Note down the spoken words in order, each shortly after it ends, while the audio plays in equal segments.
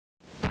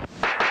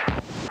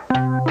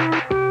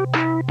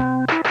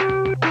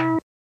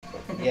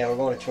Yeah, we're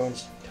going to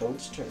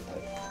Toad's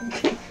Turnpike.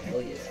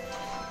 Hell yeah.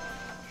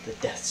 The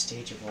death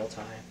stage of all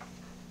time.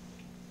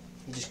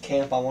 You just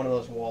camp on one of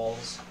those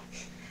walls.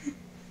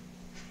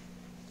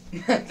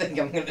 I think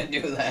I'm gonna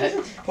do that.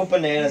 Put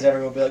bananas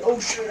everywhere, be like, oh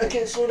shit, I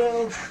can't slow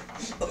down.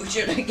 Oh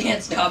shit, I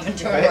can't stop and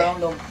turn Right.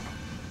 around them.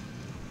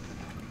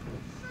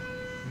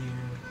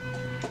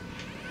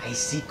 I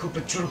see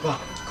Koopa Troopa.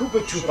 Koopa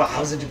Troopa,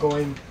 how's it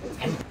going?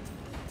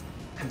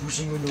 I'm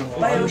pushing you into a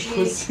Bye, wall. Yoshi.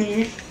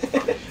 Pussy.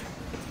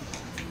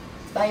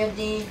 Bye,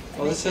 MD.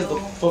 Oh, this has the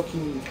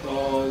fucking.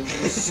 Oh, you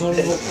son of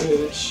a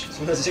bitch. It's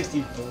from the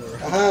 64.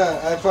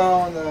 I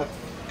found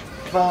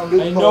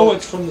I know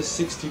it's from the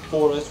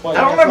 64, that's why I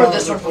don't remember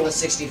this one from the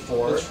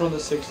 64. It's from the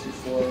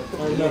 64.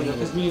 I remember,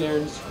 because me and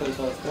Aaron just played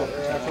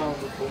that. I found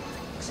the book.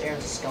 Because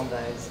Aaron's a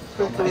scumbag.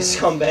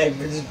 Scumbag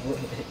for just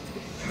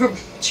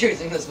For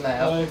choosing this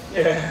map.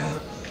 yeah.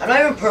 I'm not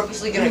even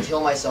purposely gonna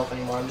kill myself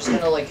anymore. I'm just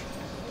gonna, like,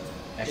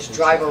 just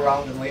drive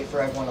around and wait for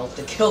everyone else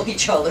to kill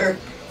each other.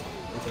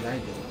 What did I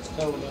do? That's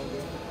kind of what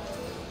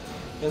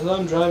I do. As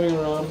I'm driving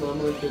around, I'm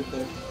gonna get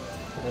there.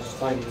 I was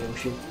finding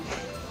Yoshi.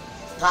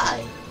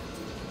 Hi.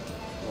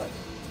 What?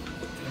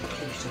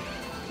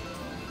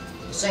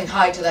 I'm saying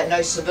hi to that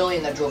nice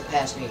civilian that drove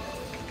past me.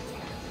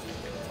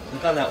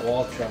 Look on that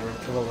wall, Trevor,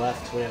 to the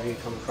left whenever you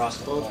come across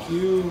the wall. Fuck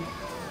you.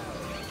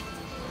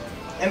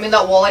 I mean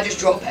that wall I just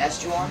drove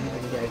past you on?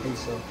 Yeah, I think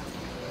so.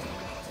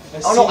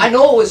 Oh no, I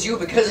know it was you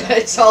because I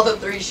saw the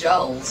 3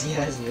 shells.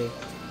 Yeah, it's me.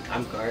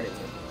 I'm guarding it.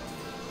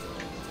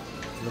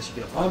 Unless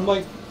you get a I'm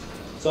like,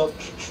 so.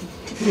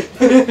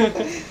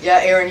 Yeah,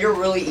 Aaron, you're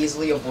really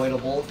easily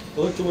avoidable. I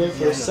looked away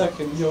for Yeah, a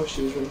second,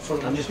 Yoshi was right in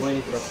front of me. I'm just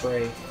waiting for a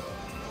prey.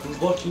 I'm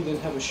lucky he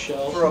didn't have a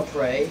shell. For a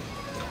prey.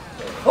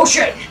 Oh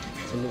shit!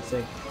 It's a new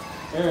thing.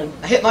 Aaron,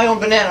 I hit my own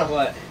banana.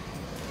 What?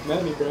 come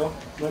at me, bro.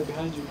 I'm right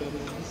behind you,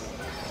 dumbass.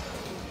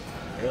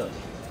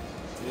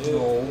 Really?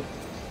 No.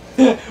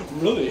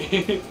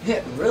 Really?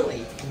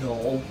 Really?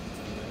 No.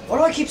 Why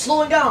do I keep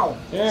slowing down?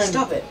 Aaron.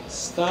 Stop it.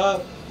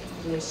 Stop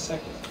for a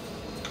second.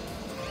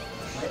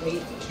 Let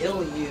me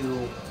kill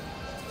you.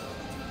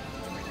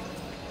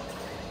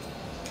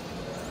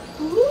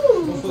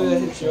 Hopefully that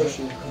hits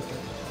Yoshi.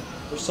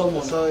 Or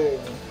someone. Sorry.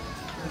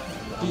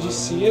 Did you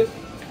see it?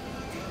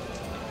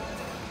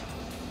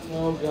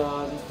 Oh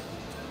god.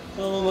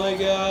 Oh my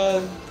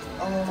god.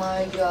 Oh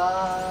my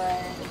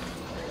god.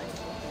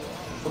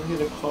 Don't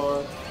hit a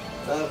car.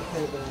 That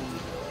happened.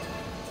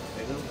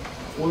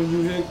 When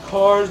you hit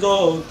cars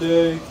all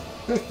day.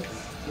 Won't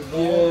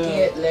Yeah.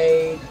 get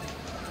laid.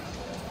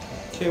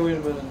 Okay, wait a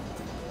minute.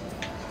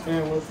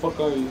 Aaron, where the fuck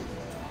are you?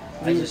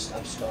 I'm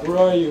stuck. Where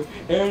are you?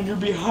 Aaron, you're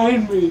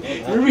behind me.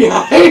 I'm You're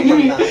not. behind I'm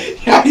me. not.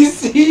 I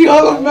see you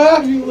on the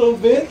map, you little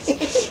bitch.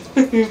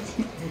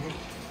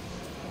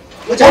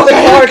 Watch out the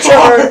car,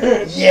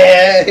 Trevor!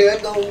 Yeah, here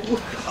I go.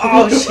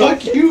 Oh,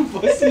 fuck you,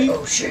 pussy.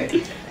 Oh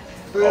shit.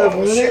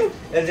 Oh shit.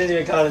 That didn't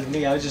even count as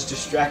me, I was just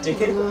distracting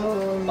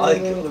him. While he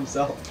killed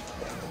himself.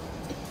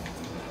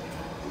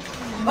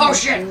 Oh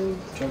shit.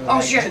 Trevor, Oh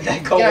did shit.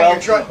 that go Get out well?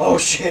 of your truck. Oh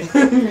shit.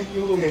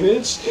 You little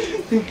bitch.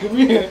 Come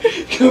here.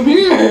 Come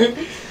here.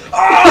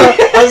 Ah,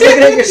 I was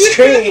looking at your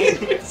screen.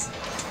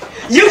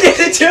 You did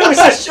it too,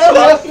 so shut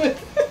up.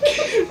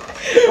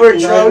 We're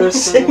drunk.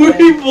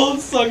 We both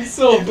suck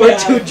so bad. We're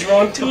too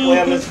drunk to play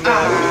on this map.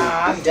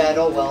 Ah, I'm dead.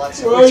 Oh well,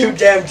 that's We're too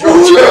damn drunk.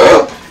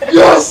 Oh yeah!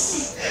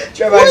 Yes!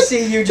 Trevor, I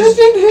see you That just.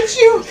 didn't hit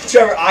you!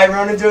 Trevor, I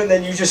run into it and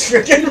then you just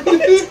freaking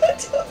run into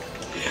it.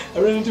 I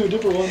ran into a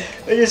different one.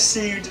 I just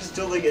see you just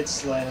totally get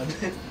slammed.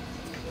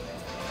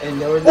 And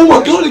there was Oh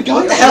my god, it got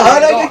What the you! hell?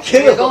 How'd I Go- get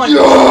killed? go on.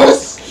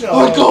 Yes! No.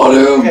 I got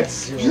him! I got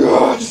 0.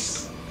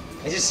 Yes!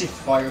 I just see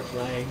fire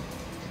flying.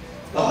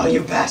 Oh,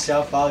 you bastard!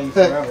 I'll follow you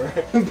forever.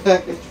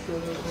 Backwards for the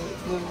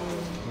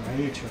Where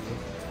are you, Trevor?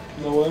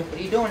 No way. What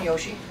are you doing,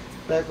 Yoshi?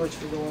 backwards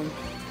for the one.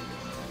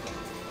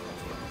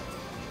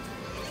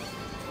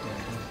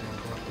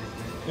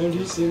 Aaron, do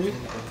you see me?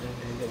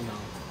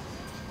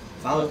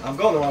 No. I'm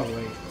going the wrong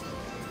way.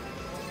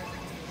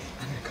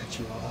 I'm gonna cut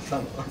you off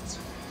on once.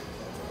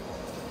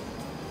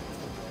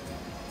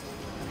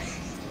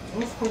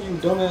 Where the fuck you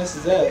dumbass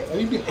is that? Are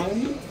you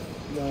behind me?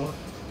 No.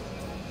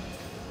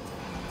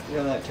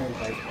 You're on that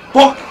turnpike.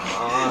 Fuck!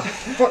 Ah.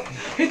 Fuck!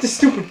 Hit the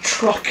stupid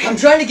truck! I'm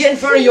trying to get in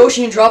front of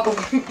Yoshi and drop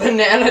a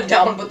banana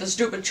down, but the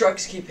stupid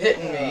trucks keep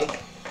hitting me.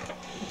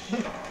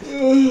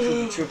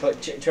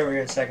 Trevor,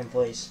 you're in second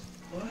place.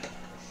 What?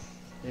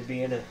 You're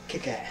being a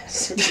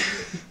kick-ass.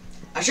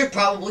 I should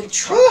probably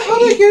try. How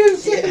did I get in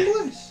second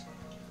place?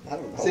 I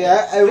don't know. See,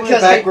 I went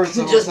Because backwards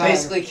the I whole just time.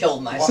 basically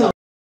killed myself.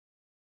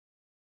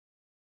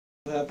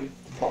 I'm happy.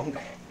 Punk.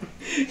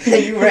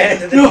 You ran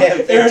into the No, damn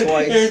thing Aaron,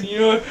 twice. Aaron, you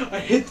know what? I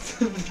hit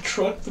the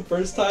truck the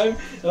first time.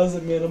 I was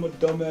like, man, I'm a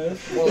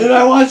dumbass. Well- Then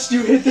I watched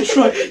you hit the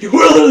truck. You were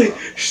literally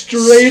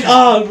straight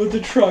on with the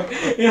truck.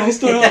 And I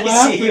started I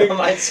see you on laughing.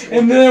 my screen.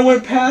 And then I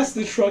went past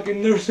the truck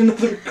and there was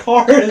another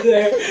car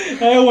there.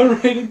 And I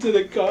went right into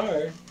the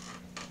car.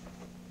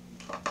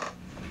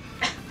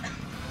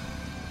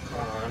 Come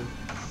on.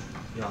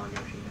 Yawn,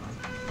 Yoshi, yawn.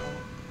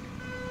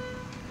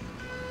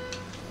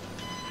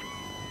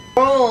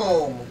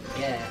 Boom!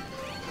 Yeah.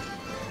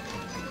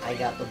 I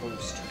got the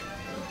boost.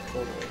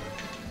 Totally.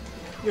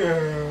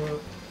 There's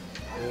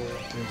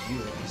you,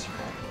 Mr.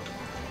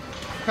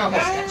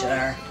 Almost got you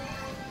there.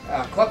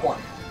 Quick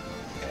one.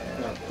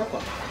 No, fuck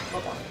off.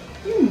 Quick one.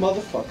 You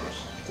motherfuckers.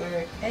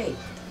 Hey,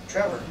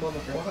 Trevor.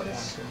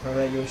 Motherfuckers.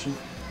 Remember that, Yoshi?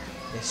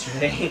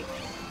 Yesterday?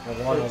 I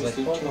won, I was like,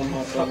 what the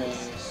fuck?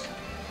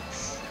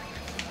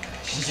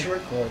 Did you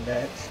record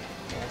that?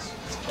 Yes.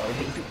 It's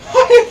funny.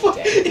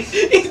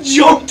 It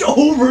jumped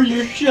over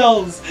your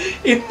shells.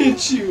 It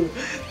hit you.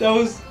 That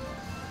was.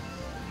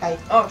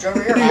 Oh,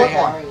 Trevor, here, quick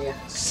one.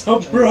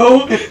 Sup,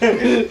 bro?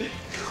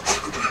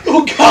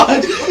 Oh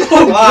god!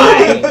 Oh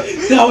Why? god!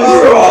 That was.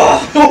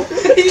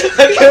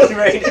 I killed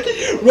Raiden.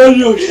 Run,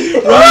 Yoshi!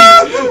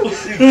 Run!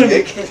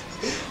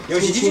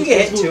 Yoshi, did you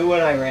get hit too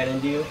when I ran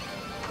into you?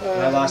 When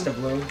I lost a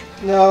balloon?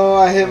 No,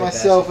 I hit My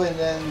myself and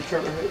then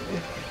Trevor hit me.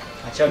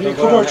 I chugged You a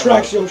cover our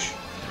tracks, Yoshi.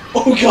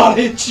 Oh god,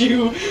 I hit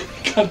you!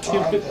 God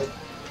damn it.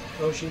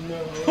 Yoshi,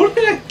 no. How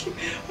did I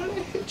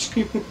hit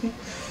you?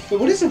 Wait,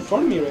 what is in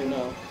front of me right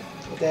now?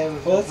 Damn,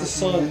 Oh, that's the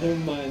sun. Never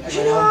mind.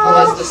 Oh,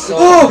 that's the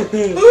sun.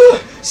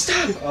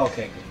 Stop! Oh,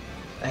 okay, good.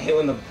 I hate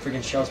when the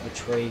freaking shells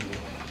betray you.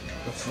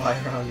 They'll fly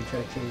around and try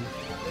to kill you.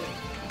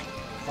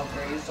 Fuck,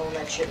 are you throwing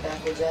that shit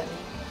backwards at me?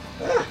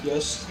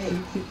 Yes. Hey.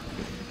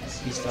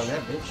 He's done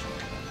that, bitch.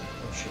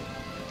 Oh shit.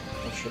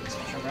 Oh shit.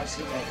 Trevor, I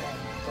see that guy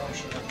throwing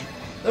shit at me.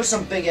 There's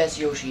some big ass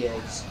Yoshi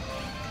eggs.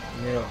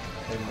 No,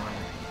 they're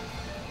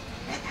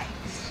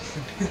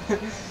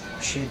mine.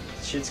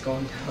 Shit's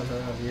going down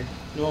around here.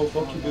 No,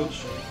 fuck you,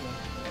 bitch.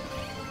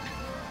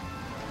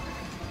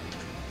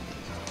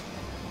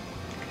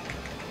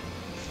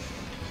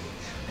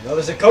 I know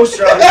there's a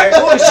coaster out here.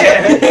 Oh shit!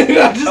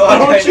 I'm just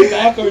throwing you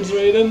backwards,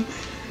 Raiden.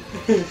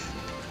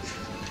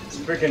 It's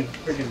freaking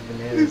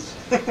bananas.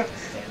 Damn it.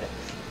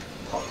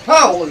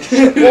 Holy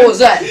shit, what was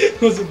that?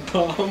 It was a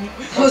bomb.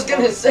 I was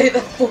gonna say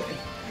that for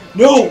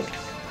No!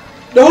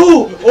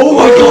 No! Oh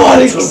my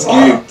god, it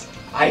escaped!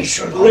 I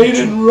should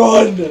Raiden,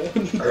 run!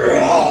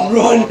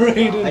 Run,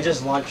 Raiden! I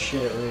just launched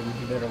shit at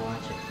Raiden. You better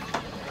watch it.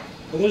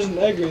 Well, there's an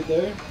egg right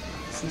there.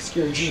 Some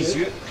scary Jeez,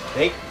 shit.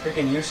 make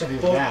freaking use of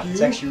your Fuck map. It's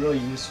you. actually really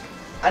useful.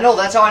 I know,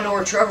 that's how I know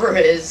where Trevor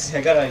is.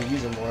 I gotta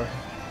use it more.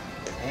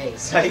 Hey.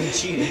 It's not even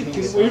cheating.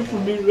 Get away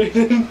from me,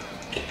 Raiden.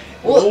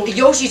 Well,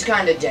 Yoshi's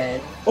kinda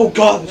dead. Oh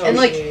god! And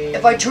like,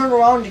 if I turn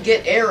around to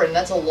get Aaron,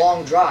 that's a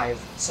long drive.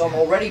 So I'm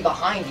already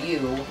behind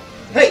you.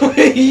 Hey!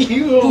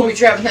 you Booby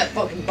trap in that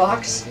fucking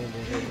box.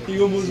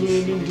 You almost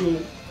went into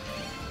it.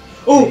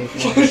 Oh!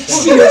 Pay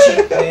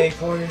Pay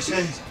for your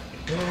sins.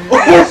 Oh,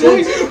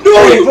 no!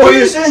 Pay for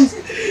your sins.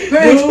 Pay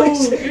for your No,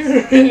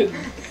 sins. Aaron!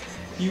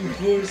 You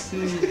poor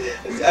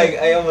thing.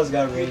 I almost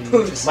got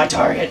Raiden. It's my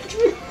target.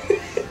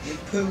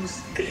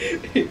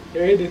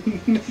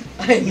 Raiden.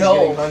 I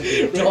know.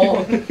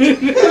 Don't.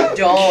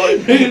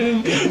 Don't.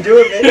 Do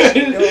it,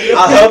 bitch.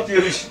 I'll help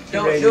you.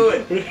 Don't do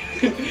it.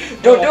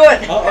 Don't do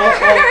it.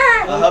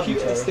 I'll help keep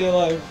you, Trevor. stay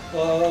alive.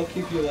 I'll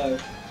keep you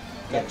alive.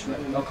 Yeah,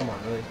 oh, come on,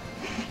 really.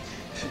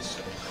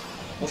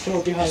 I'll throw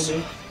it behind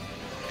me.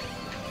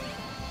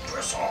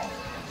 Press on.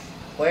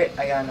 Wait,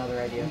 I got another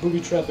idea. I'm booby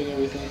trapping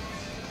everything.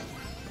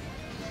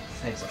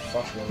 Thanks a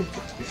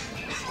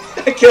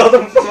fuckload. I killed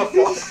him from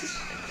afar.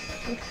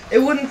 It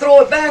wouldn't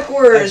throw it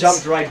backwards. I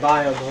jumped right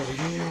by him.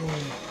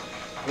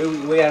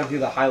 We gotta do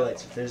the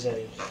highlights if there's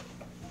any.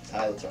 The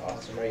highlights are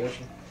awesome, right,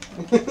 Yoshi?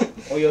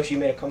 Oh, Yoshi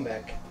made a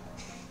comeback.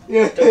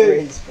 Yeah. Took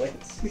Raiden's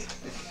place.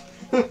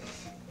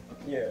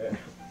 Yeah.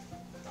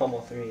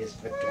 Homo 3 is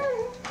victory.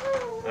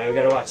 Alright, we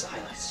gotta watch the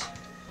highlights.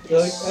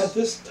 Like at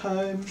this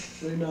time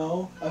right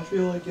now, I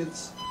feel like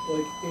it's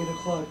like 8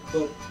 o'clock,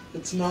 but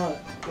it's not.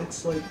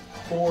 It's like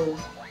 4.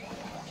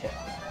 Okay.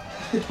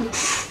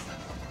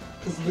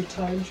 Because the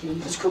time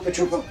changes. Let's go,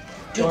 Trooper.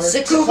 Dude, Dark.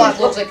 6 o'clock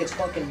looks like it's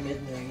fucking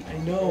midnight. I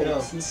know. Yeah.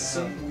 It's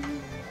insane.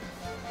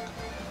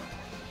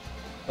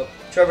 Oh,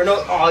 Trevor,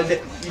 no. Oh,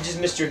 you just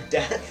missed your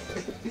death.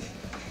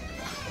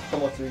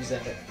 Homo 3's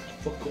at it.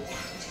 Fuck off.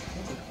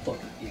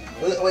 Fucking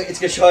idiot. Wait, it's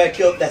gonna show I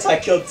killed. That's how I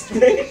killed.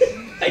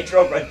 I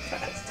drove right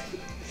past.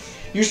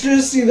 You should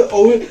have seen the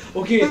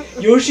okay,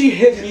 Yoshi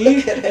hit me,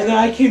 and then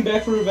I came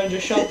back for revenge. I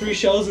shot 3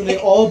 shells, and they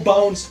all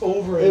bounced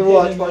over. Hey, and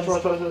watch.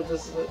 hit him.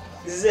 This is it.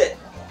 This is it.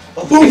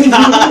 Oh Boom! my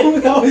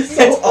god. That was so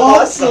That's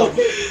awesome.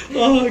 awesome.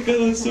 Oh my god, that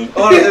was so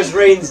cool. Oh no, there's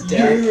Raiden's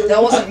death.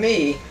 That wasn't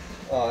me.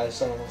 Oh, there's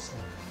someone else.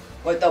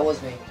 Wait, that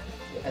was me.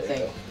 I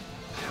think.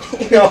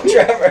 No,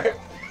 Trevor.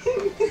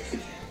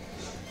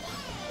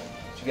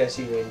 You guys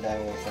see Raiden die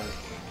one time.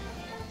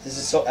 This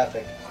is so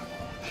epic.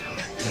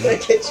 I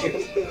get you.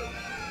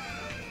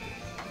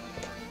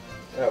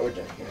 Alright, we're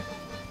done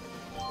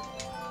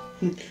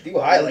here. Do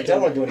highlights. I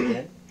don't want to do it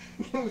again.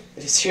 I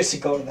just seriously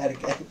go to that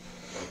again.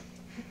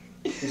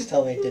 Just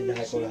tell me I did not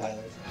go to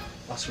highlights.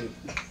 Oh, sweet.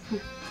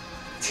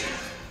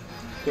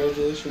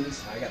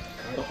 Congratulations. I got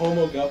the The card.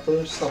 homo got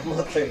first.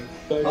 Homo 3.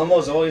 But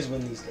Homos always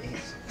win these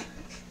days.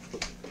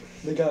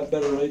 they got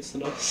better rights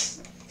than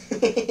us.